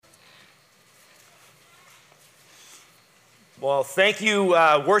Well, thank you,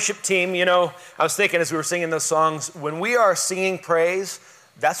 worship team. You know, I was thinking as we were singing those songs, when we are singing praise,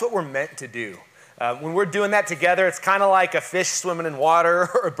 that's what we're meant to do. When we're doing that together, it's kind of like a fish swimming in water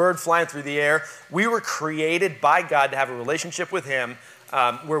or a bird flying through the air. We were created by God to have a relationship with Him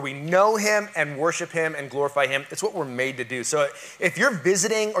where we know Him and worship Him and glorify Him. It's what we're made to do. So if you're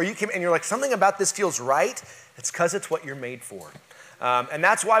visiting or you came and you're like, something about this feels right, it's because it's what you're made for. And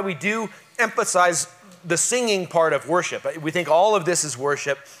that's why we do emphasize the singing part of worship. We think all of this is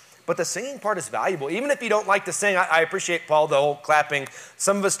worship, but the singing part is valuable. Even if you don't like to sing, I appreciate, Paul, the whole clapping.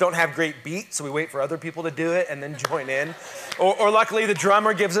 Some of us don't have great beat, so we wait for other people to do it and then join in. Or luckily, the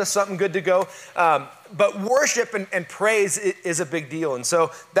drummer gives us something good to go. But worship and praise is a big deal. And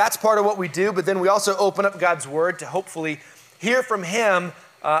so that's part of what we do. But then we also open up God's word to hopefully hear from Him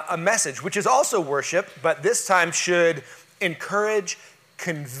a message, which is also worship, but this time should encourage,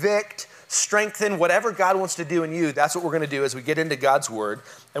 convict, strengthen, whatever God wants to do in you. That's what we're going to do as we get into God's word.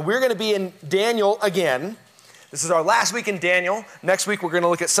 And we're going to be in Daniel again. This is our last week in Daniel. Next week, we're going to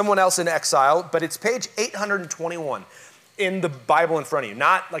look at someone else in exile, but it's page 821 in the Bible in front of you.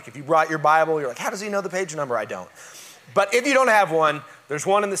 Not like if you brought your Bible, you're like, how does he know the page number? I don't. But if you don't have one, there's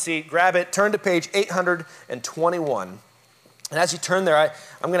one in the seat. Grab it, turn to page 821. And as you turn there,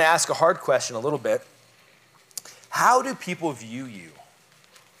 I'm going to ask a hard question a little bit. How do people view you?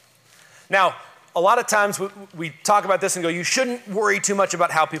 Now, a lot of times we talk about this and go, you shouldn't worry too much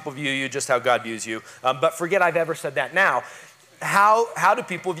about how people view you, just how God views you. But forget I've ever said that now. How do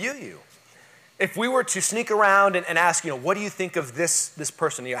people view you? If we were to sneak around and ask, what do you think of this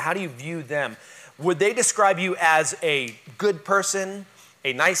person? How do you view them? Would they describe you as a good person,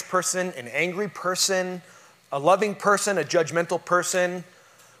 a nice person, an angry person, a loving person, a judgmental person?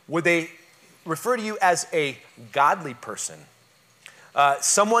 Would they refer to you as a godly person?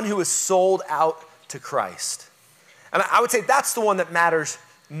 Someone who is sold out to Christ. And I would say that's the one that matters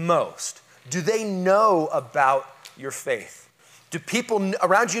most. Do they know about your faith? Do people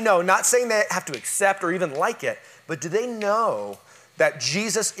around you know, not saying they have to accept or even like it, but do they know that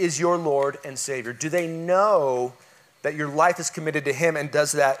Jesus is your Lord and Savior? Do they know that your life is committed to Him, and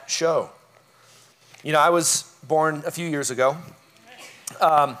does that show? I was born a few years ago.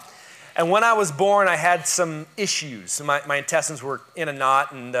 And when I was born, I had some issues. My intestines were in a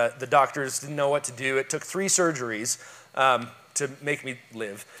knot, and the doctors didn't know what to do. It took 3 surgeries to make me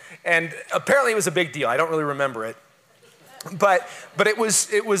live. And apparently it was a big deal. I don't really remember it. But it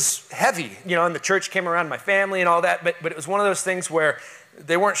was heavy, and the church came around, my family and all that. But it was one of those things where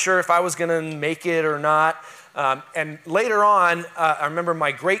they weren't sure if I was going to make it or not. And later on, I remember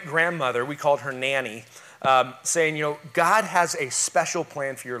my great-grandmother, we called her Nanny, saying, God has a special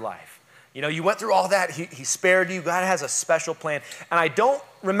plan for your life. You went through all that. He spared you. God has a special plan. And I don't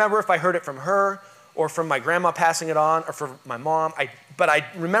remember if I heard it from her or from my grandma passing it on or from my mom. But I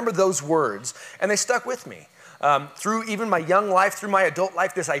remember those words, and they stuck with me. Through even my young life, through my adult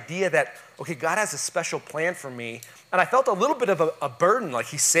life, this idea that, okay, God has a special plan for me. And I felt a little bit of a burden, like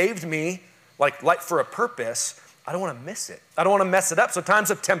He saved me, like for a purpose. I don't want to miss it. I don't want to mess it up. So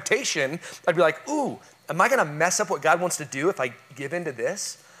times of temptation, I'd be like, ooh, am I going to mess up what God wants to do if I give into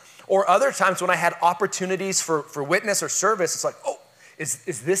this? Or other times when I had opportunities for witness or service, it's like, oh,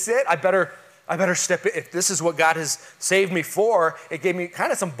 is this it? I better step in. If this is what God has saved me for, it gave me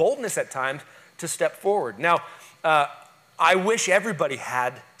kind of some boldness at times to step forward. Now, I wish everybody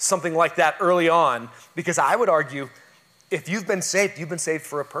had something like that early on, because I would argue if you've been saved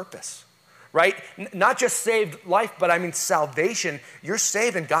for a purpose, right? Not just saved life, but I mean salvation. You're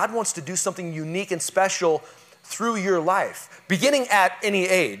saved, and God wants to do something unique and special through your life, beginning at any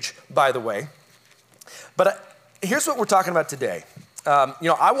age, by the way. But here's what we're talking about today.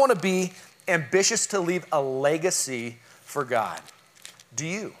 I want to be ambitious to leave a legacy for God. Do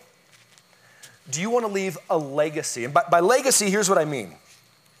you? Do you want to leave a legacy? And by legacy, here's what I mean.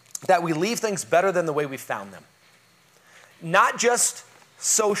 That we leave things better than the way we found them. Not just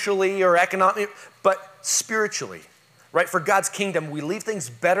socially or economically, but spiritually, right? For God's kingdom, we leave things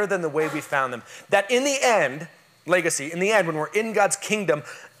better than the way we found them. That in the end, legacy, in the end, when we're in God's kingdom,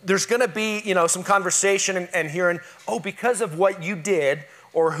 there's going to be, some conversation and hearing, oh, because of what you did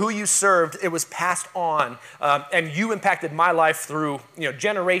or who you served, it was passed on, and you impacted my life through,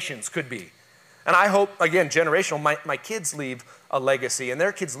 generations could be. And I hope, again, generational, my kids leave a legacy, and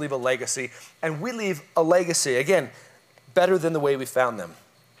their kids leave a legacy, and we leave a legacy, again, better than the way we found them.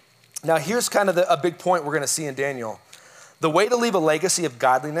 Now, here's kind of a big point we're going to see in Daniel. The way to leave a legacy of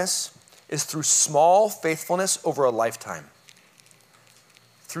godliness is through small faithfulness over a lifetime.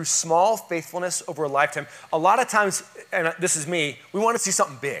 Through small faithfulness over a lifetime. A lot of times, and this is me, we want to see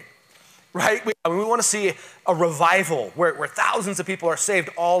something big. right? We want to see a revival where thousands of people are saved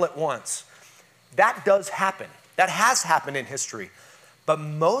all at once. That does happen. That has happened in history. But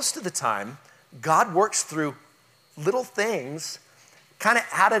most of the time, God works through little things kind of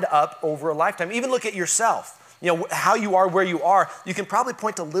added up over a lifetime. Even look at yourself. You know, how you are where you are, you can probably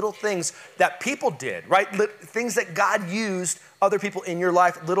point to little things that people did, right? Things that God used other people in your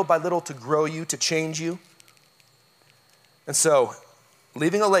life little by little to grow you, to change you. And so,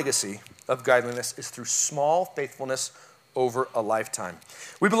 leaving a legacy of godliness is through small faithfulness over a lifetime.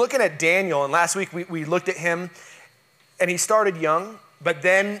 We've been looking at Daniel, and last week we looked at him, and he started young, but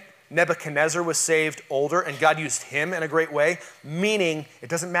then Nebuchadnezzar was saved older, and God used him in a great way, meaning it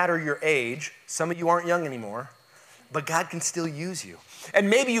doesn't matter your age. Some of you aren't young anymore, but God can still use you. And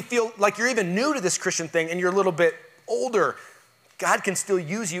maybe you feel like you're even new to this Christian thing and you're a little bit older. God can still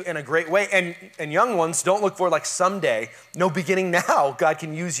use you in a great way. And young ones, don't look for like someday. No, beginning now, God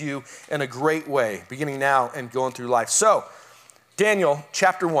can use you in a great way, beginning now and going through life. So, Daniel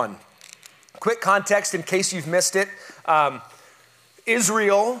chapter 1. Quick context in case you've missed it.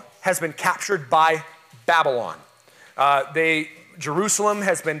 Israel has been captured by Babylon. Jerusalem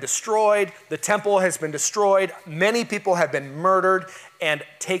has been destroyed. The temple has been destroyed. Many people have been murdered and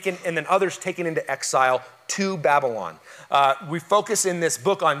then others taken into exile to Babylon. We focus in this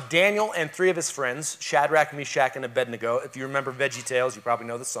book on Daniel and three of his friends, Shadrach, Meshach, and Abednego. If you remember VeggieTales, you probably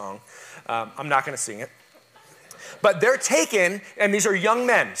know the song. I'm not going to sing it. But they're taken, and these are young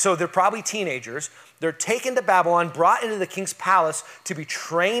men, so they're probably teenagers. They're taken to Babylon, brought into the king's palace to be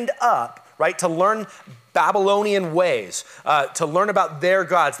trained up, right, to learn Babylonian ways, to learn about their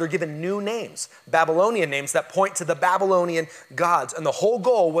gods. They're given new names, Babylonian names that point to the Babylonian gods. And the whole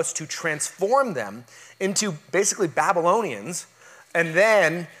goal was to transform them into basically Babylonians and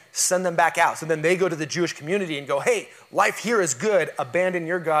then send them back out. So then they go to the Jewish community and go, hey, life here is good. Abandon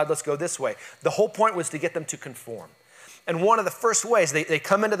your God. Let's go this way. The whole point was to get them to conform. And one of the first ways, they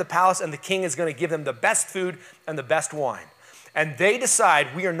come into the palace and the king is going to give them the best food and the best wine. And they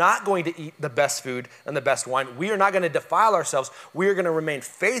decide, we are not going to eat the best food and the best wine. We are not going to defile ourselves. We are going to remain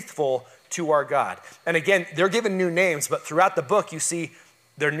faithful to our God. And again, they're given new names, but throughout the book, you see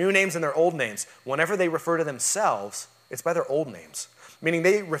their new names and their old names. Whenever they refer to themselves, it's by their old names, meaning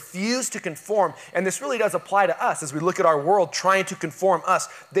they refuse to conform. And this really does apply to us as we look at our world trying to conform us.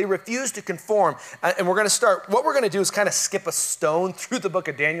 They refuse to conform. And what we're going to do is kind of skip a stone through the book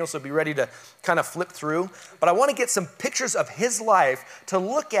of Daniel, so be ready to kind of flip through. But I want to get some pictures of his life to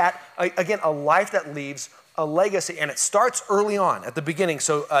look at, again, a life that leaves a legacy. And it starts early on at the beginning.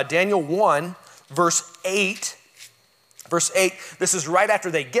 So Daniel 1, verse 8. Verse 8, this is right after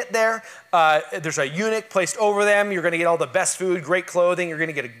they get there. There's a eunuch placed over them. You're going to get all the best food, great clothing. You're going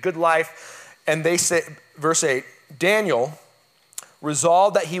to get a good life. And they say, verse 8, Daniel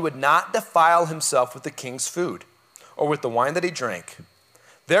resolved that he would not defile himself with the king's food or with the wine that he drank.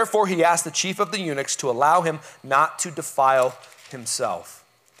 Therefore, he asked the chief of the eunuchs to allow him not to defile himself.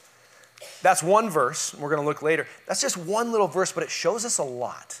 That's one verse. We're going to look later. That's just one little verse, but it shows us a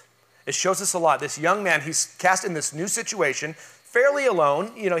lot. It shows us a lot. This young man, he's cast in this new situation, fairly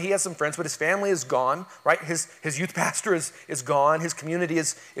alone. You know, he has some friends, but his family is gone, right? His youth pastor is gone. His community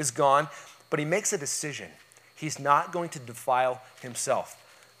is gone. But he makes a decision. He's not going to defile himself.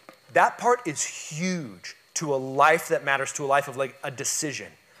 That part is huge to a life that matters, to a life of like a decision.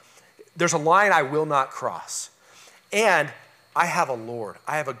 There's a line I will not cross. And I have a Lord.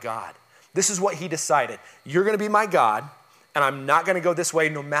 I have a God. This is what he decided. You're going to be my God. And I'm not going to go this way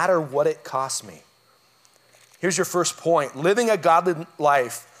no matter what it costs me. Here's your first point. Living a godly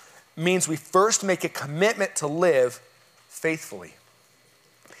life means we first make a commitment to live faithfully.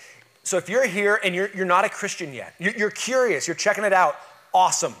 So if you're here and you're not a Christian yet, you're curious, you're checking it out,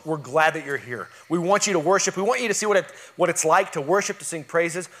 awesome. We're glad that you're here. We want you to worship. We want you to see what it's like to worship, to sing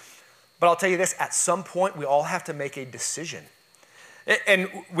praises. But I'll tell you this, at some point we all have to make a decision. And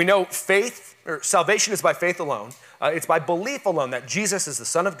we know faith, or salvation is by faith alone. It's by belief alone that Jesus is the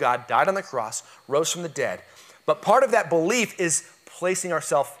Son of God, died on the cross, rose from the dead. But part of that belief is placing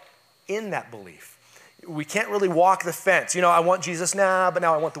ourselves in that belief. We can't really walk the fence. You know, I want Jesus now, but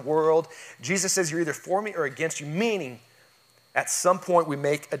now I want the world. Jesus says you're either for me or against you, meaning at some point we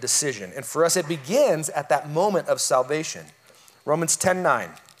make a decision. And for us, it begins at that moment of salvation. Romans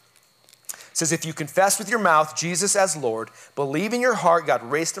 10:9. It says, if you confess with your mouth Jesus as Lord, believe in your heart God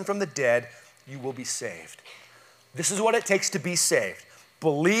raised him from the dead, you will be saved. This is what it takes to be saved.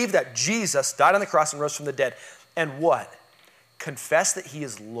 Believe that Jesus died on the cross and rose from the dead. And what? Confess that he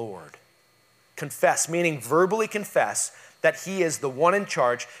is Lord. Confess, meaning verbally confess that he is the one in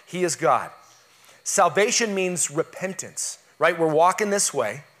charge. He is God. Salvation means repentance, right? We're walking this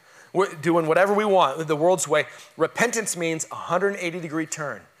way. We're doing whatever we want, the world's way. Repentance means a 180-degree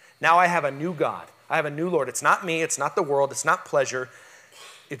turn. Now I have a new God. I have a new Lord. It's not me. It's not the world. It's not pleasure.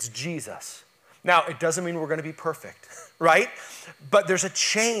 It's Jesus. Now, it doesn't mean we're going to be perfect, right? But there's a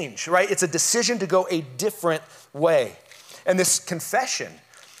change, right? It's a decision to go a different way. And this confession,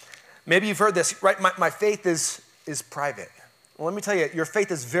 maybe you've heard this, right? My faith is private. Well, let me tell you, your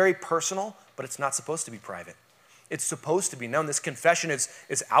faith is very personal, but it's not supposed to be private. It's supposed to be known. This confession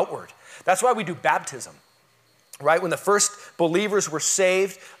is outward. That's why we do baptism, right? When the first believers were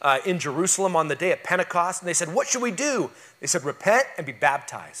saved in Jerusalem on the day of Pentecost, and they said, what should we do? They said, repent and be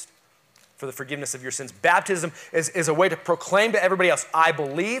baptized for the forgiveness of your sins. Baptism is a way to proclaim to everybody else, I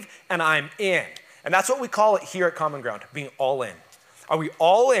believe and I'm in. And that's what we call it here at Common Ground, being all in. Are we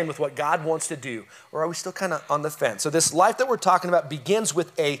all in with what God wants to do, or are we still kind of on the fence? So this life that we're talking about begins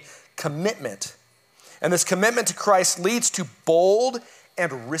with a commitment. And this commitment to Christ leads to bold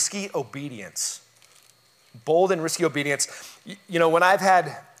and risky obedience. Bold and risky obedience. You know, when I've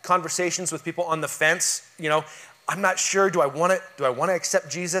had conversations with people on the fence, you know, I'm not sure, do I want to accept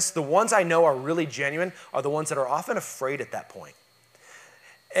Jesus? The ones I know are really genuine are the ones that are often afraid at that point.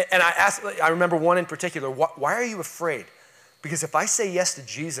 And I remember one in particular, why are you afraid? Because if I say yes to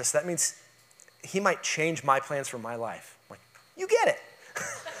Jesus, that means he might change my plans for my life. I'm like, you get it.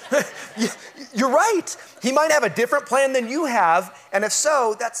 You're right. He might have a different plan than you have, and if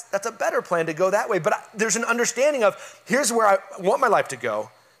so, that's a better plan to go that way. But there's an understanding of, here's where I want my life to go,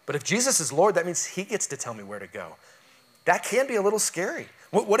 but if Jesus is Lord, that means he gets to tell me where to go. That can be a little scary.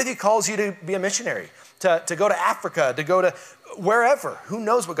 What if he calls you to be a missionary, to go to Africa, to go to wherever? Who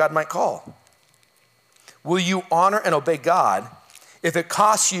knows what God might call? Will you honor and obey God if it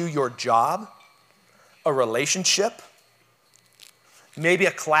costs you your job, a relationship, maybe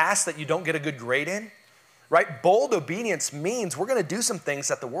a class that you don't get a good grade in? Right? Bold obedience means we're going to do some things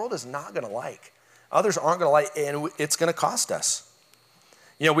that the world is not going to like. Others aren't going to like, and it's going to cost us.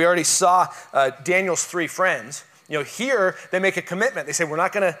 You know, we already saw Daniel's 3 friends. You know, here they make a commitment. They say, we're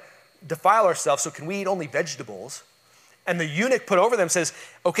not going to defile ourselves, so can we eat only vegetables? And the eunuch put over them says,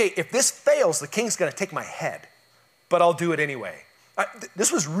 okay, if this fails, the king's going to take my head, but I'll do it anyway.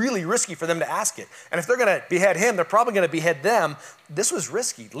 This was really risky for them to ask it. And if they're going to behead him, they're probably going to behead them. This was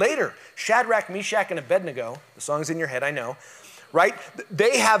risky. Later, Shadrach, Meshach, and Abednego, the song's in your head, I know, right?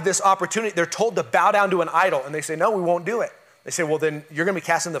 They have this opportunity. They're told to bow down to an idol, and they say, no, we won't do it. They say, well, then you're going to be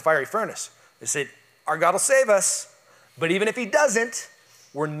cast in the fiery furnace. They say, our God will save us, but even if he doesn't,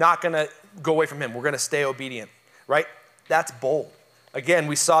 we're not going to go away from him. We're going to stay obedient, right? That's bold. Again,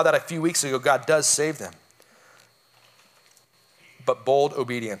 we saw that a few weeks ago. God does save them. But bold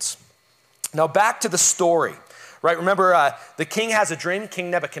obedience. Now back to the story, right? Remember, the king has a dream, King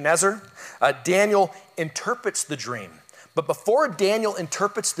Nebuchadnezzar. Daniel interprets the dream. But before Daniel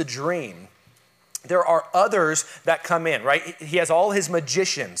interprets the dream, there are others that come in, right? He has all his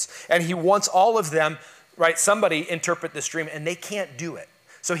magicians, and he wants all of them, right? Somebody interpret this dream, and they can't do it.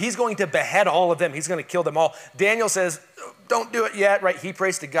 So he's going to behead all of them. He's going to kill them all. Daniel says, don't do it yet, right? He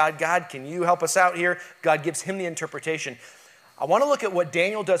prays to God. God, can you help us out here? God gives him the interpretation. I want to look at what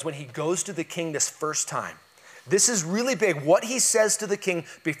Daniel does when he goes to the king this first time. This is really big. What he says to the king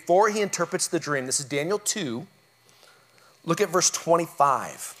before he interprets the dream. This is Daniel 2. Look at verse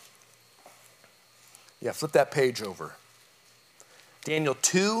 25. Yeah, flip that page over. Daniel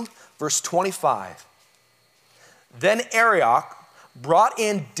 2, verse 25. Then Arioch brought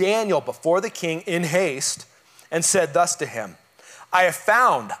in Daniel before the king in haste and said thus to him, I have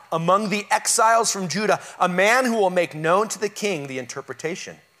found among the exiles from Judah a man who will make known to the king the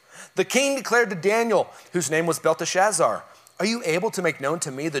interpretation. The king declared to Daniel, whose name was Belteshazzar, are you able to make known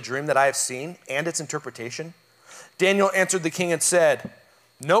to me the dream that I have seen and its interpretation? Daniel answered the king and said,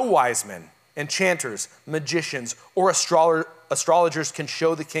 no wise men, enchanters, magicians, or astrologers can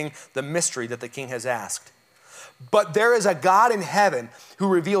show the king the mystery that the king has asked. But there is a God in heaven who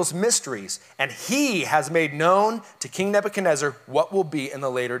reveals mysteries, and he has made known to King Nebuchadnezzar what will be in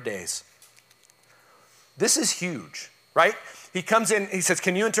the later days. This is huge, right? He comes in, he says,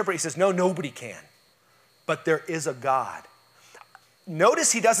 can you interpret? He says, no, nobody can. But there is a God.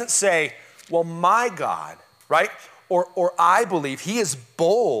 Notice he doesn't say, well, my God, right? Or I believe. He is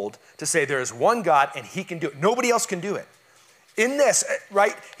bold to say there is one God and he can do it. Nobody else can do it. In this,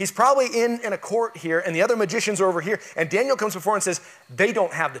 right, he's probably in a court here and the other magicians are over here, and Daniel comes before and says, they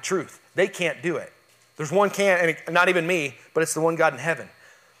don't have the truth. They can't do it. There's one can, and not even me, but it's the one God in heaven.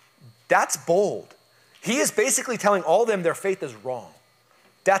 That's bold. He is basically telling all of them their faith is wrong.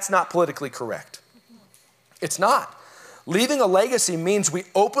 That's not politically correct. It's not. Leaving a legacy means we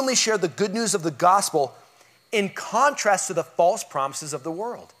openly share the good news of the gospel in contrast to the false promises of the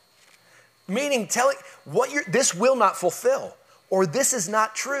world. meaning telling this will not fulfill, or this is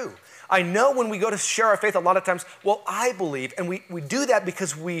not true. I know when we go to share our faith, a lot of times, well, I believe, and we do that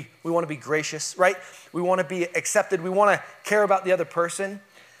because we want to be gracious, right? We want to be accepted. We want to care about the other person.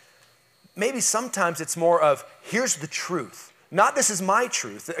 Maybe sometimes it's more of, here's the truth. Not this is my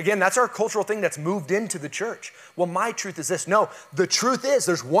truth. Again, that's our cultural thing that's moved into the church. Well, my truth is this. No, the truth is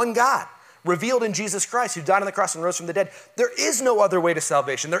there's one God revealed in Jesus Christ who died on the cross and rose from the dead. There is no other way to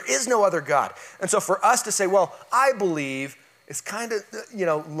salvation. There is no other God. And so for us to say, well, I believe, is kind of,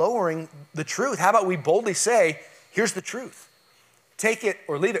 lowering the truth. How about we boldly say, here's the truth. Take it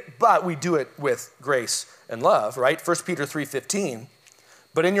or leave it, but we do it with grace and love, right? 1 Peter 3:15,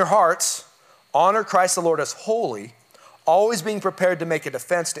 but in your hearts, honor Christ the Lord as holy, always being prepared to make a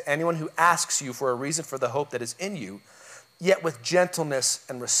defense to anyone who asks you for a reason for the hope that is in you, yet with gentleness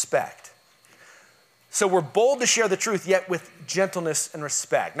and respect. So we're bold to share the truth, yet with gentleness and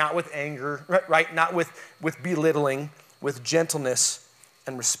respect, not with anger, right? Not with belittling, with gentleness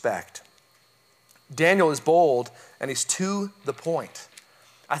and respect. Daniel is bold, and he's to the point.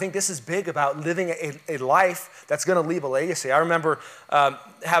 I think this is big about living a life that's going to leave a legacy. I remember I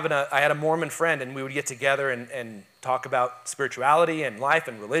had a Mormon friend, and we would get together and talk about spirituality and life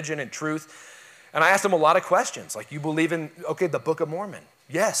and religion and truth. And I asked him a lot of questions, like, you believe in, the Book of Mormon?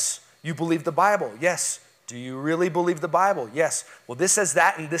 Yes. You believe the Bible? Yes. Do you really believe the Bible? Yes. Well, this says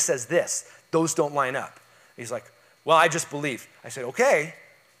that and this says this. Those don't line up. He's like, well, I just believe. I said, okay,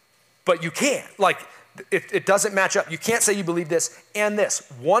 but you can't. It doesn't match up. You can't say you believe this and this.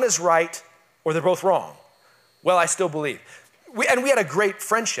 One is right or they're both wrong. Well, I still believe. We had a great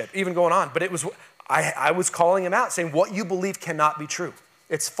friendship even going on, but I was calling him out saying, what you believe cannot be true.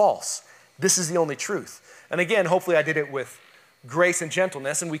 It's false. This is the only truth. And again, hopefully I did it with grace and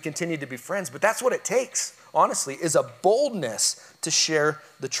gentleness, and we continue to be friends. But that's what it takes, honestly, is a boldness to share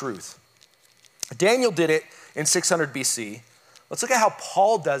the truth. Daniel did it in 600 BC. Let's look at how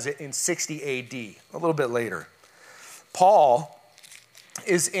Paul does it in 60 AD, a little bit later. Paul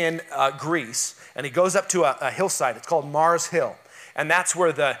is in Greece, and he goes up to a hillside. It's called Mars Hill. And that's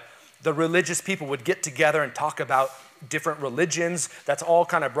where the religious people would get together and talk about different religions. That's all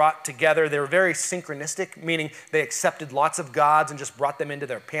kind of brought together. They were very synchronistic, meaning they accepted lots of gods and just brought them into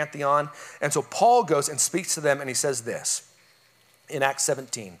their pantheon. And so Paul goes and speaks to them, and he says this in Acts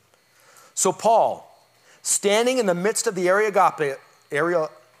 17. So Paul, standing in the midst of the Areopagus,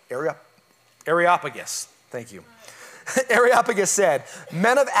 thank you. Areopagus said,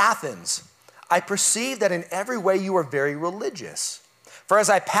 men of Athens, I perceive that in every way you are very religious. For as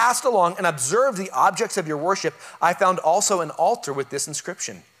I passed along and observed the objects of your worship, I found also an altar with this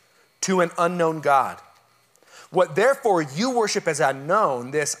inscription, to an unknown God. What therefore you worship as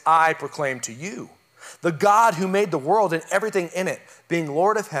unknown, this I proclaim to you. The God who made the world and everything in it, being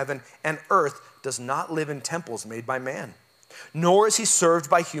Lord of heaven and earth, does not live in temples made by man, nor is he served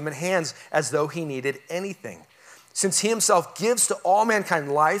by human hands as though he needed anything, since he himself gives to all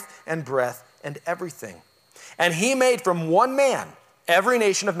mankind life and breath and everything. And he made from one man every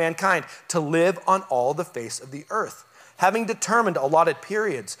nation of mankind to live on all the face of the earth, having determined allotted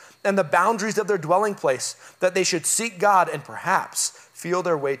periods and the boundaries of their dwelling place, that they should seek God and perhaps feel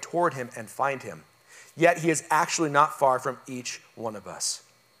their way toward him and find him. Yet he is actually not far from each one of us.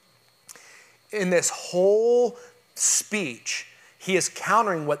 In this whole speech, he is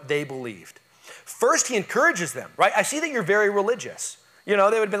countering what they believed. First, he encourages them, right? I see that you're very religious. They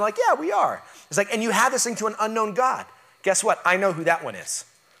would have been like, yeah, we are. It's like, and you have this thing to an unknown God. Guess what? I know who that one is.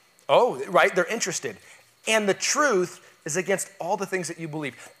 Oh, right? They're interested. And the truth is against all the things that you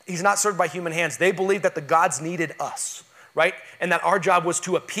believe. He's not served by human hands. They believe that the gods needed us, right? And that our job was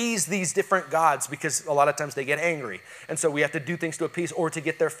to appease these different gods because a lot of times they get angry. And so we have to do things to appease or to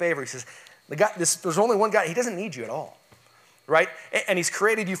get their favor. He says, there's only one God. He doesn't need you at all, right? And he's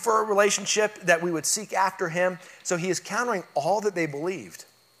created you for a relationship that we would seek after him. So he is countering all that they believed.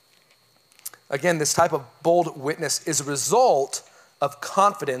 Again, this type of bold witness is a result of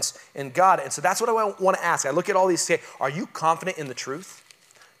confidence in God. And so that's what I want to ask. I look at all these, say, are you confident in the truth?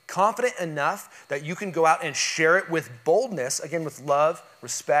 Confident enough that you can go out and share it with boldness, again, with love,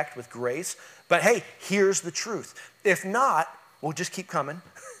 respect, with grace. But hey, here's the truth. If not, we'll just keep coming,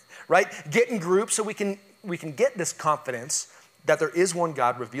 right? Get in groups so we can get this confidence that there is one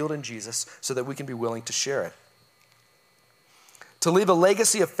God revealed in Jesus so that we can be willing to share it. To leave a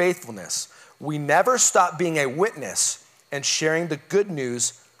legacy of faithfulness, we never stop being a witness and sharing the good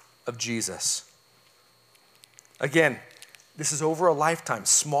news of Jesus. Again, this is over a lifetime,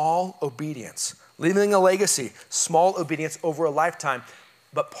 small obedience. Leaving a legacy, small obedience over a lifetime.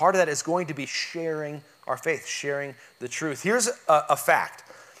 But part of that is going to be sharing our faith, sharing the truth. Here's a fact.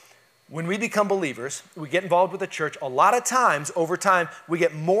 when we become believers, we get involved with the church, a lot of times, over time, we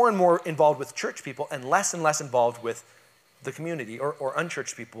get more and more involved with church people and less involved with the community or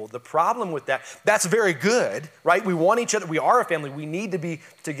unchurched people. The problem with that, that's very good, right? We want each other. We are a family. We need to be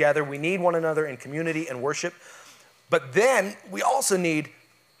together. We need one another in community and worship. But then we also need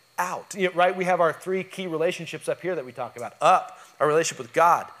out, right? We have our 3 key relationships up here that we talk about. Up, our relationship with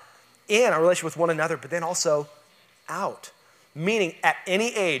God. In, our relationship with one another. But then also out. Meaning, at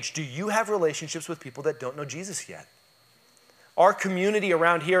any age, do you have relationships with people that don't know Jesus yet? Our community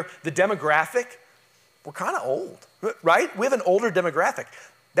around here, the demographic, we're kind of old, right? We have an older demographic.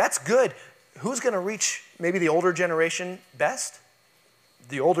 That's good. Who's going to reach maybe the older generation best?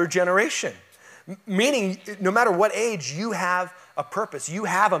 The older generation. Meaning, no matter what age, you have a purpose. You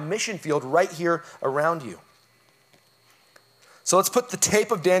have a mission field right here around you. So let's put the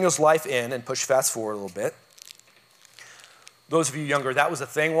tape of Daniel's life in and push fast forward a little bit. Those of you younger, that was a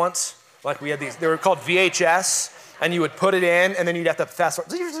thing once. Like we had these, they were called VHS. And you would put it in, and then you'd have to fast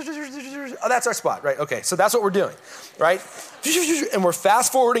forward. Oh, that's our spot, right? Okay, so that's what we're doing, right? And we're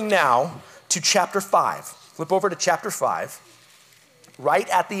fast forwarding now to chapter 5. Flip over to chapter 5, right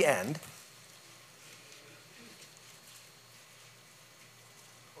at the end.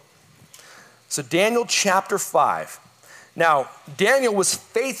 So Daniel chapter 5. Now, Daniel was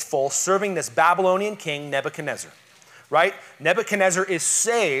faithful serving this Babylonian king, Nebuchadnezzar. Right? Nebuchadnezzar is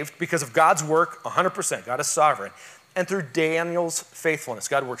saved because of God's work 100%. God is sovereign. And through Daniel's faithfulness.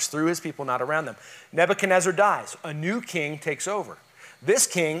 God works through his people, not around them. Nebuchadnezzar dies. A new king takes over. This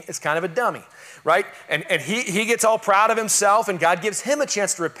king is kind of a dummy, right? And he gets all proud of himself, and God gives him a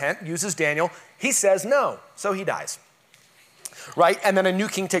chance to repent, uses Daniel. He says no, so he dies. Right? And then a new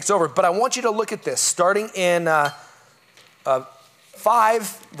king takes over. But I want you to look at this, starting in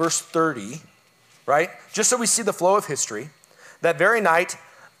 5, verse 30. Right? Just so we see the flow of history. That very night,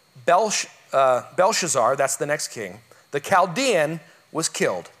 Belshazzar, that's the next king, the Chaldean, was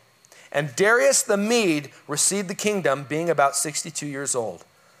killed. And Darius the Mede received the kingdom, being about 62 years old.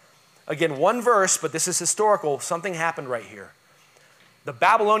 Again, one verse, but this is historical. Something happened right here. The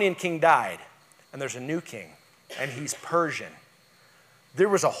Babylonian king died, and there's a new king, and he's Persian. There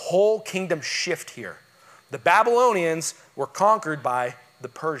was a whole kingdom shift here. The Babylonians were conquered by the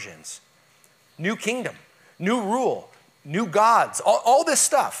Persians. New kingdom, new rule, new gods, all this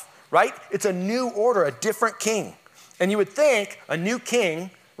stuff, right? It's a new order, a different king. And you would think a new king,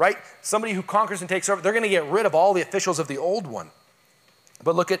 right? Somebody who conquers and takes over, they're going to get rid of all the officials of the old one.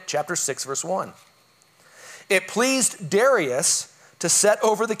 But look at chapter 6, verse 1. It pleased Darius to set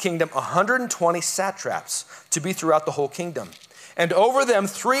over the kingdom 120 satraps to be throughout the whole kingdom. And over them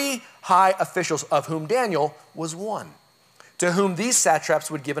 3 high officials, of whom Daniel was one, to whom these satraps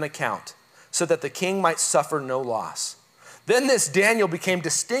would give an account, so that the king might suffer no loss. Then this Daniel became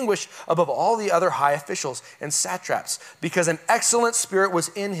distinguished above all the other high officials and satraps, because an excellent spirit was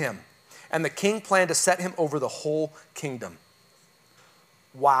in him, and the king planned to set him over the whole kingdom.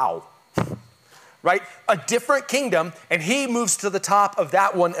 Wow. Right? A different kingdom, and he moves to the top of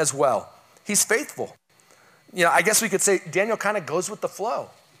that one as well. He's faithful. I guess we could say Daniel kind of goes with the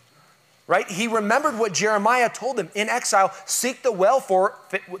flow. Right? He remembered what Jeremiah told him in exile, seek the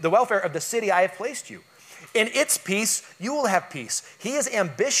welfare of the city I have placed you. In its peace, you will have peace. He is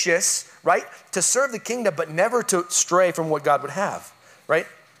ambitious, right, to serve the kingdom, but never to stray from what God would have, right?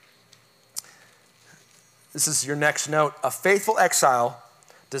 This is your next note. A faithful exile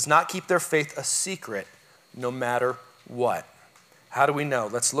does not keep their faith a secret, no matter what. How do we know?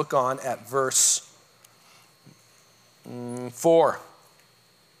 Let's look on at verse 4.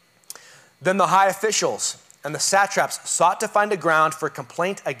 Then the high officials and the satraps sought to find a ground for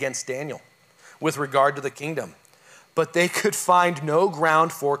complaint against Daniel with regard to the kingdom. But they could find no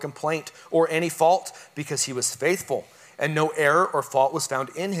ground for complaint or any fault, because he was faithful, and no error or fault was found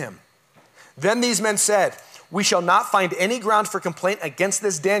in him. Then these men said, we shall not find any ground for complaint against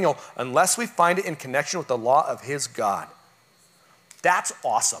this Daniel unless we find it in connection with the law of his God. That's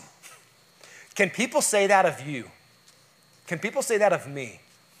awesome. Can people say that of you? Can people say that of me?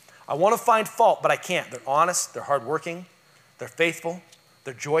 I want to find fault, but I can't. They're honest, they're hardworking, they're faithful,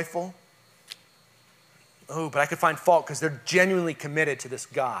 they're joyful. Oh, but I could find fault because they're genuinely committed to this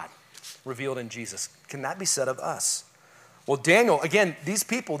God revealed in Jesus. Can that be said of us? Well, Daniel, again, these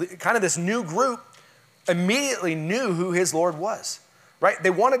people, kind of this new group, immediately knew who his Lord was, right? They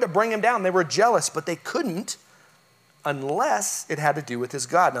wanted to bring him down. They were jealous, but they couldn't unless it had to do with his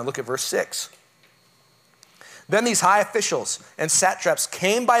God. Now look at verse 6. Then these high officials and satraps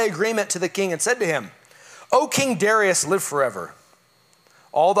came by agreement to the king and said to him, O King Darius, live forever.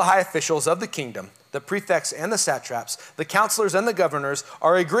 All the high officials of the kingdom the prefects and the satraps, the counselors and the governors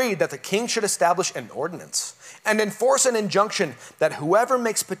are agreed that the king should establish an ordinance and enforce an injunction that whoever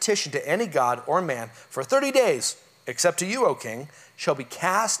makes petition to any god or man for 30 days, except to you, O king, shall be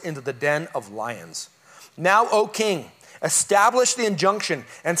cast into the den of lions. Now, O king, establish the injunction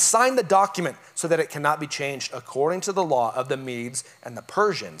and sign the document so that it cannot be changed according to the law of the Medes and the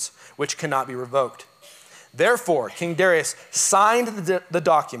Persians, which cannot be revoked. Therefore, King Darius signed the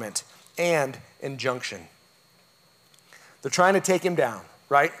document and injunction. They're trying to take him down,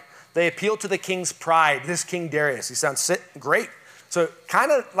 right? They appeal to the king's pride. This King Darius, he sounds great. So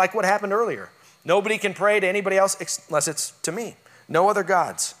kind of like what happened earlier. Nobody can pray to anybody else unless it's to me. No other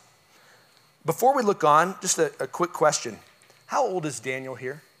gods. Before we look on, just a quick question. How old is Daniel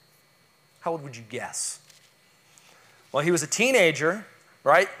here? How old would you guess? Well, he was a teenager,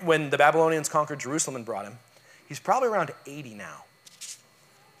 right, when the Babylonians conquered Jerusalem and brought him. He's probably around 80 now.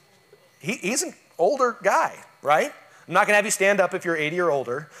 He's an older guy, right? I'm not going to have you stand up if you're 80 or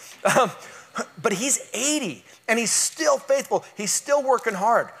older. But he's 80, and he's still faithful. He's still working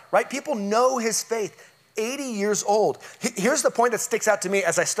hard, right? People know his faith. 80 years old. Here's the point that sticks out to me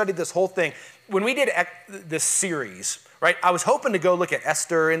as I studied this whole thing. When we did this series, right, I was hoping to go look at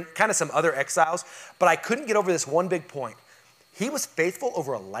Esther and kind of some other exiles, but I couldn't get over this one big point. He was faithful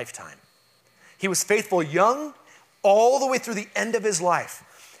over a lifetime. He was faithful young all the way through the end of his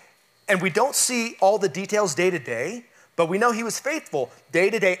life. And we don't see all the details day to day, but we know he was faithful day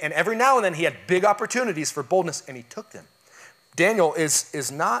to day, and every now and then he had big opportunities for boldness, and he took them. Daniel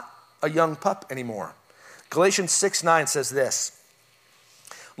is not a young pup anymore. Galatians 6:9 says this,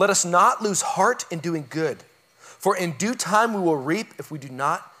 "Let us not lose heart in doing good, for in due time we will reap if we do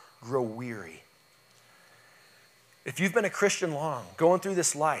not grow weary." If you've been a Christian long, going through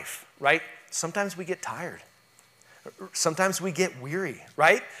this life, right, sometimes we get tired. Sometimes we get weary,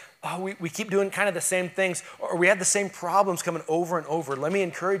 right? We keep doing kind of the same things, or we have the same problems coming over and over. Let me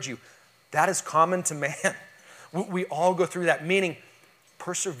encourage you, that is common to man. We all go through that, meaning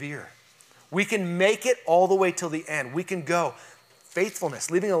persevere. We can make it all the way till the end. We can go. Faithfulness,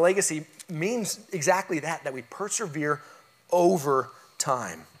 leaving a legacy means exactly that we persevere over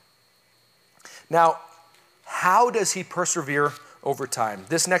time. Now, how does he persevere over time?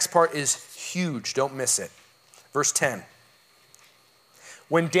 This next part is huge. Don't miss it. Verse 10.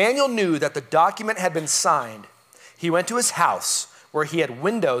 When Daniel knew that the document had been signed, he went to his house where he had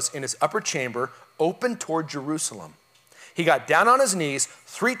windows in his upper chamber open toward Jerusalem. He got down on his knees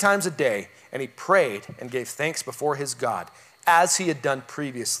 3 times a day, and he prayed and gave thanks before his God, as he had done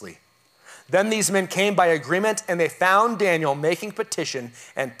previously. Then these men came by agreement, and they found Daniel making petition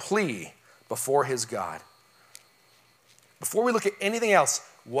and plea before his God. Before we look at anything else,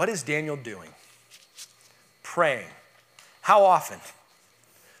 what is Daniel doing? Praying. How often?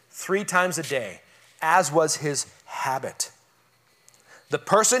 3 times a day, as was his habit. The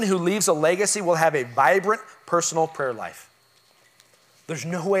person who leaves a legacy will have a vibrant personal prayer life. There's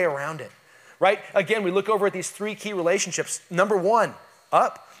no way around it, right? Again, we look over at these 3 key relationships. Number 1,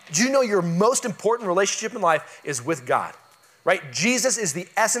 up. Do you know your most important relationship in life is with God, right? Jesus is the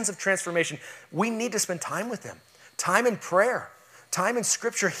essence of transformation. We need to spend time with him, time in prayer, time in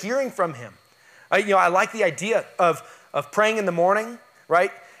scripture, hearing from him. I like the idea of praying in the morning,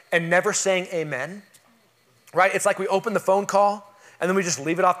 right? And never saying amen, right? It's like we open the phone call and then we just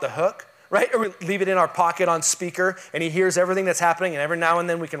leave it off the hook, right? Or we leave it in our pocket on speaker and he hears everything that's happening, and every now and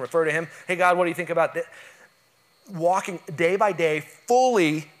then we can refer to him. Hey, God, what do you think about this? Walking day by day,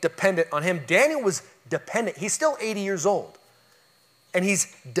 fully dependent on him. Daniel was dependent. He's still 80 years old and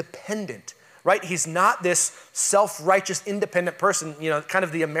he's dependent, right? He's not this self-righteous, independent person, kind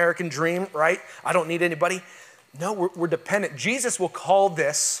of the American dream, right? I don't need anybody. No, we're dependent. Jesus will call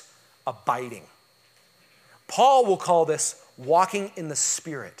this abiding. Paul will call this walking in the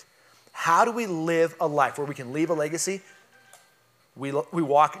Spirit. How do we live a life where we can leave a legacy? We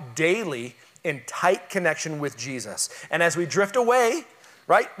walk daily in tight connection with Jesus. And as we drift away,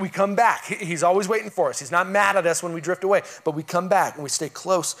 right, we come back. He's always waiting for us. He's not mad at us when we drift away, but we come back and we stay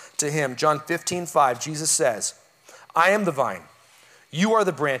close to him. John 15:5, Jesus says, "I am the vine. You are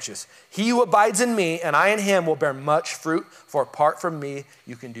the branches. He who abides in me and I in him will bear much fruit, for apart from me,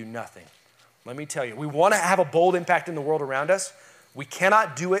 you can do nothing." Let me tell you, we want to have a bold impact in the world around us. We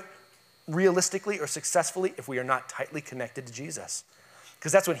cannot do it realistically or successfully if we are not tightly connected to Jesus.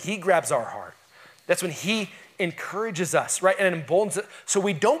 Because that's when he grabs our heart. That's when he encourages us, right? And emboldens it so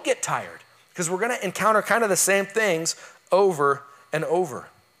we don't get tired, because we're going to encounter kind of the same things over and over.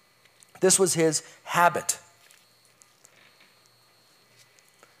 This was his habit.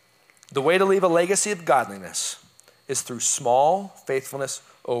 The way to leave a legacy of godliness is through small faithfulness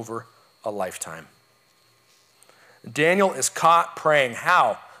over a lifetime. Daniel is caught praying.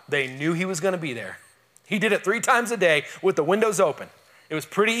 How? They knew he was going to be there. He did it 3 times a day with the windows open. It was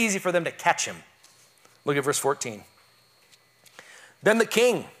pretty easy for them to catch him. Look at verse 14. Then the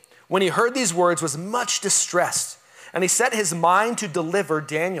king, when he heard these words, was much distressed, and he set his mind to deliver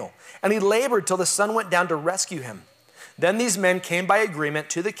Daniel, and he labored till the sun went down to rescue him. Then these men came by agreement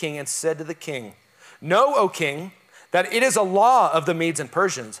to the king and said to the king, "Know, O king, that it is a law of the Medes and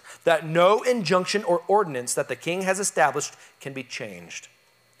Persians that no injunction or ordinance that the king has established can be changed."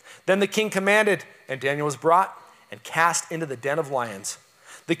 Then the king commanded, and Daniel was brought and cast into the den of lions.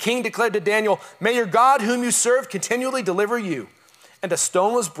 The king declared to Daniel, "May your God whom you serve continually deliver you." And a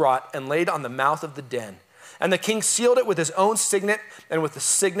stone was brought and laid on the mouth of the den. And the king sealed it with his own signet and with the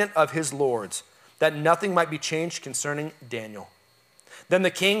signet of his lords, that nothing might be changed concerning Daniel. Then the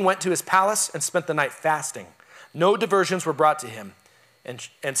king went to his palace and spent the night fasting. No diversions were brought to him,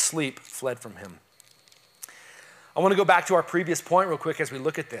 and sleep fled from him. I want to go back to our previous point real quick as we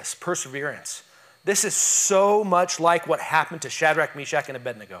look at this, perseverance. This is so much like what happened to Shadrach, Meshach, and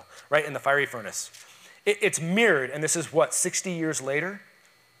Abednego, right, in the fiery furnace. It's mirrored, and this is 60 years later?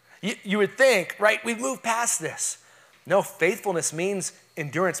 You would think, right, we've moved past this. No, faithfulness means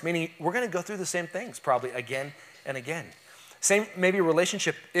endurance, meaning we're going to go through the same things probably again and again. Same maybe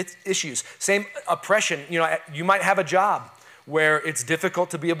relationship issues, same oppression. You might have a job where it's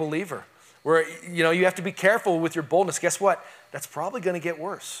difficult to be a believer, where you have to be careful with your boldness. Guess what? That's probably going to get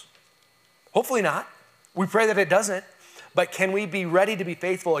worse. Hopefully not. We pray that it doesn't. But can we be ready to be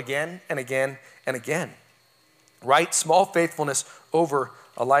faithful again and again and again? Right? Small faithfulness over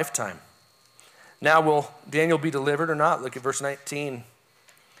a lifetime. Now, will Daniel be delivered or not? Look at verse 19.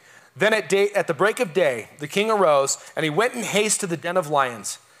 Then at the break of day, the king arose, and he went in haste to the den of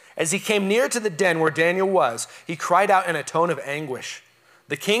lions. As he came near to the den where Daniel was, he cried out in a tone of anguish.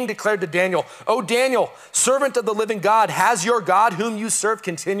 The king declared to Daniel, "O Daniel, servant of the living God, has your God, whom you serve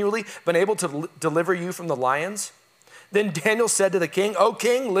continually, been able to deliver you from the lions?" Then Daniel said to the king, "O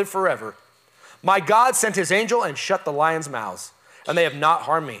king, live forever. My God sent his angel and shut the lions' mouths, and they have not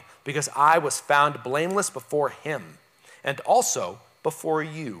harmed me, because I was found blameless before him, and also before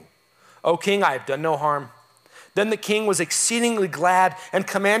you. O king, I have done no harm." Then the king was exceedingly glad and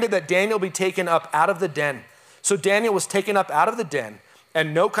commanded that Daniel be taken up out of the den. So Daniel was taken up out of the den,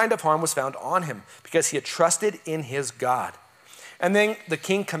 and no kind of harm was found on him, because he had trusted in his God. And then the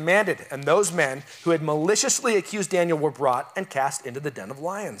king commanded, and those men who had maliciously accused Daniel were brought and cast into the den of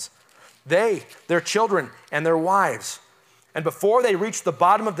lions. They, their children, and their wives. And before they reached the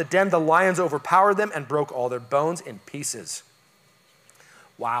bottom of the den, the lions overpowered them and broke all their bones in pieces.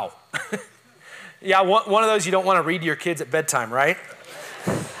 Wow. Yeah, one of those you don't want to read to your kids at bedtime, right?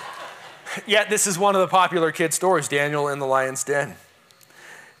 Yet this is one of the popular kid stories, Daniel in the lion's den.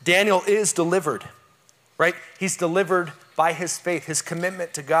 Daniel is delivered, right? He's delivered by his faith, his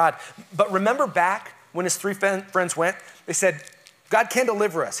commitment to God. But remember back when his 3 friends went, they said, God can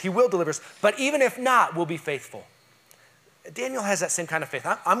deliver us. He will deliver us. But even if not, we'll be faithful. Daniel has that same kind of faith.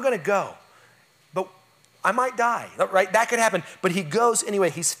 I'm going to go, but I might die, right? That could happen. But he goes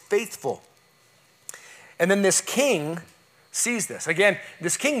anyway. He's faithful. And then this king sees this. Again,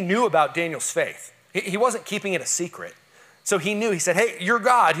 this king knew about Daniel's faith. He wasn't keeping it a secret. So he knew. He said, "Hey, your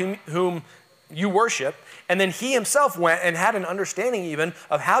God whom you worship." And then he himself went and had an understanding even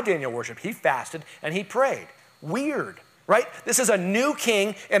of how Daniel worshiped. He fasted and he prayed. Weird, right? This is a new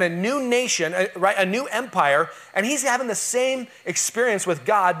king and a new nation, right? A new empire. And he's having the same experience with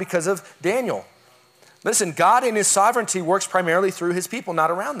God because of Daniel. Listen, God in his sovereignty works primarily through his people, not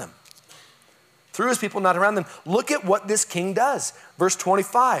around them. Through his people, not around them. Look at what this king does. Verse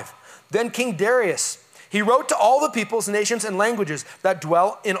 25. Then King Darius, he wrote to all the peoples, nations, and languages that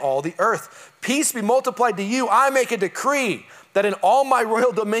dwell in all the earth. "Peace be multiplied to you. I make a decree that in all my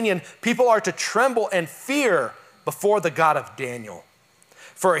royal dominion, people are to tremble and fear before the God of Daniel.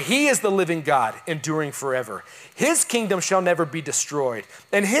 For he is the living God, enduring forever. His kingdom shall never be destroyed,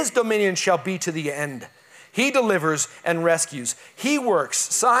 and his dominion shall be to the end. He delivers and rescues. He works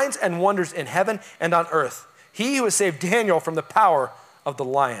signs and wonders in heaven and on earth. He who has saved Daniel from the power of the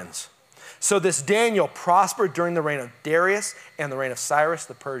lions." So this Daniel prospered during the reign of Darius and the reign of Cyrus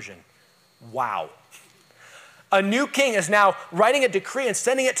the Persian. Wow. A new king is now writing a decree and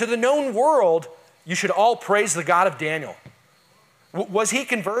sending it to the known world. You should all praise the God of Daniel. Was he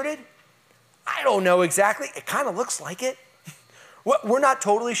converted? I don't know exactly. It kind of looks like it. We're not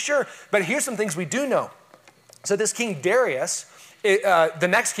totally sure. But here's some things we do know. So this King Darius, the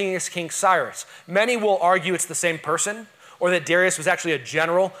next king is King Cyrus. Many will argue it's the same person, or that Darius was actually a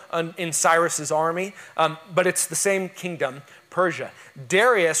general in Cyrus's army, but it's the same kingdom, Persia.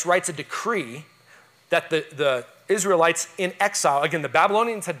 Darius writes a decree that Israelites in exile. Again, the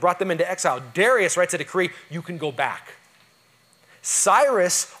Babylonians had brought them into exile. Darius writes a decree, you can go back.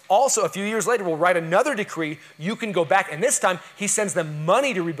 Cyrus also, a few years later, will write another decree, you can go back. And this time, he sends them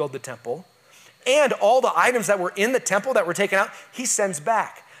money to rebuild the temple. And all the items that were in the temple that were taken out, he sends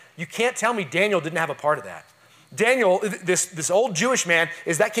back. You can't tell me Daniel didn't have a part of that. Daniel, this old Jewish man,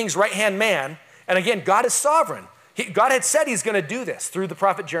 is that king's right-hand man. And again, God is sovereign. God had said he's going to do this through the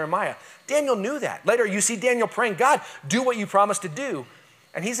prophet Jeremiah. Daniel knew that. Later, you see Daniel praying, God, do what you promised to do.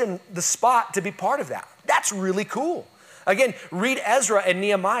 And he's in the spot to be part of that. That's really cool. Again, read Ezra and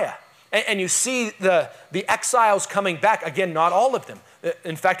Nehemiah. And you see the exiles coming back. Again, not all of them.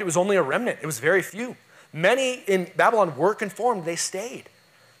 In fact, it was only a remnant. It was very few. Many in Babylon were conformed. They stayed.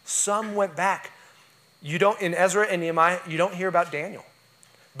 Some went back. In Ezra and Nehemiah, you don't hear about Daniel.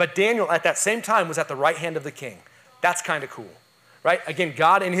 But Daniel, at that same time, was at the right hand of the king. That's kind of cool, right? Again,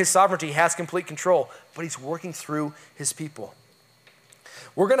 God in his sovereignty has complete control, but he's working through his people.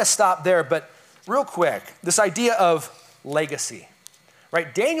 We're going to stop there, but real quick, this idea of legacy,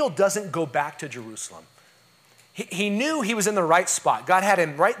 right? Daniel doesn't go back to Jerusalem. He knew he was in the right spot. God had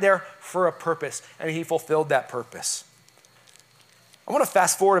him right there for a purpose, and he fulfilled that purpose. I want to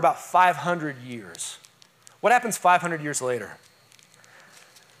fast forward about 500 years. What happens 500 years later?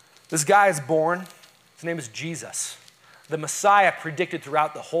 This guy is born. His name is Jesus, the Messiah predicted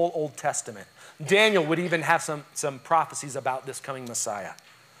throughout the whole Old Testament. Daniel would even have some prophecies about this coming Messiah.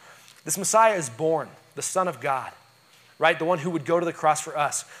 This Messiah is born, the Son of God, right? The one who would go to the cross for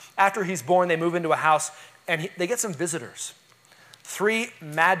us. After he's born, they move into a house, and they get some visitors. 3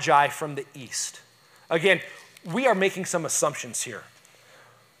 magi from the east. Again, we are making some assumptions here.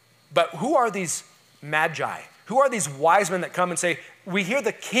 But who are these magi? Who are these wise men that come and say, we hear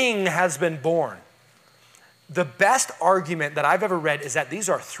the king has been born? The best argument that I've ever read is that these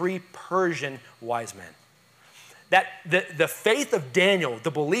are 3 Persian wise men. That the faith of Daniel, the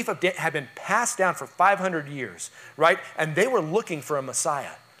belief of Daniel had been passed down for 500 years, right? And they were looking for a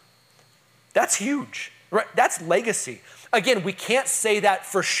Messiah. That's huge, right? That's legacy. Again, we can't say that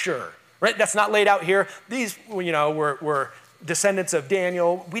for sure, right? That's not laid out here. These, were descendants of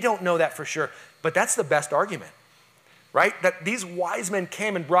Daniel. We don't know that for sure, but that's the best argument. Right? That these wise men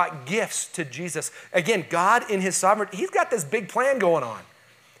came and brought gifts to Jesus. Again, God in his sovereignty, he's got this big plan going on.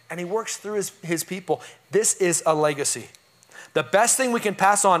 And he works through his people. This is a legacy. The best thing we can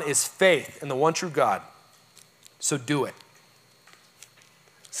pass on is faith in the one true God. So do it.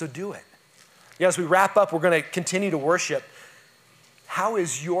 So do it. Yeah, as we wrap up, we're going to continue to worship. How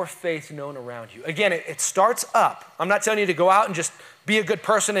is your faith known around you? Again, it starts up. I'm not telling you to go out and just be a good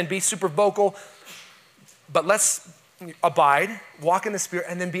person and be super vocal. But let's abide, walk in the Spirit,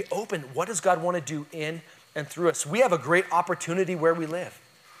 and then be open. What does God want to do in and through us? We have a great opportunity where we live.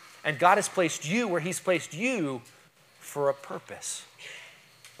 And God has placed you where he's placed you for a purpose.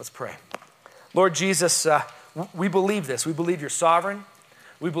 Let's pray. Lord Jesus, we believe this. We believe you're sovereign.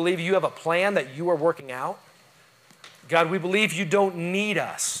 We believe you have a plan that you are working out. God, we believe you don't need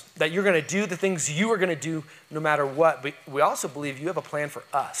us, that you're going to do the things you are going to do no matter what. But we also believe you have a plan for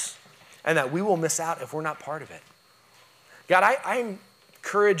us and that we will miss out if we're not part of it. God, I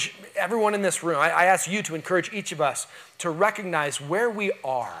encourage everyone in this room, I ask you to encourage each of us to recognize where we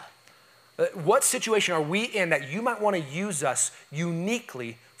are. What situation are we in that you might want to use us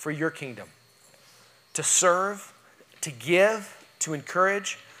uniquely for your kingdom? To serve, to give, to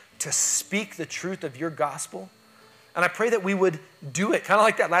encourage, to speak the truth of your gospel. And I pray that we would do it, kind of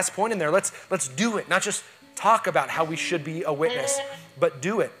like that last point in there. Let's do it, not just talk about how we should be a witness, but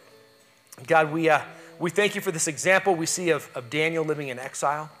do it. God, we thank you for this example we see of Daniel living in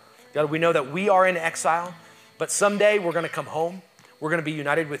exile. God, we know that we are in exile, but someday we're going to come home. We're going to be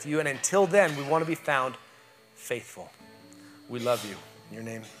united with you. And until then, we want to be found faithful. We love you. In your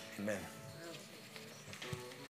name, amen.